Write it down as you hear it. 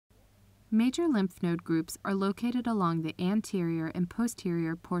Major lymph node groups are located along the anterior and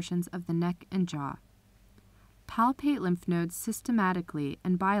posterior portions of the neck and jaw. Palpate lymph nodes systematically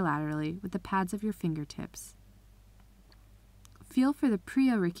and bilaterally with the pads of your fingertips. Feel for the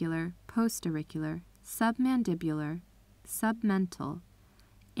preauricular, postauricular, submandibular, submental,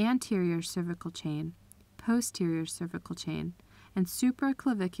 anterior cervical chain, posterior cervical chain, and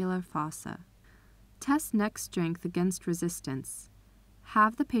supraclavicular fossa. Test neck strength against resistance.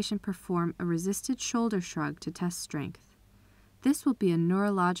 Have the patient perform a resisted shoulder shrug to test strength. This will be a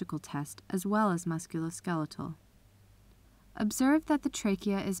neurological test as well as musculoskeletal. Observe that the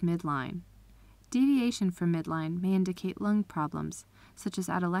trachea is midline. Deviation from midline may indicate lung problems, such as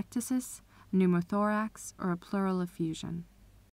atelectasis, pneumothorax, or a pleural effusion.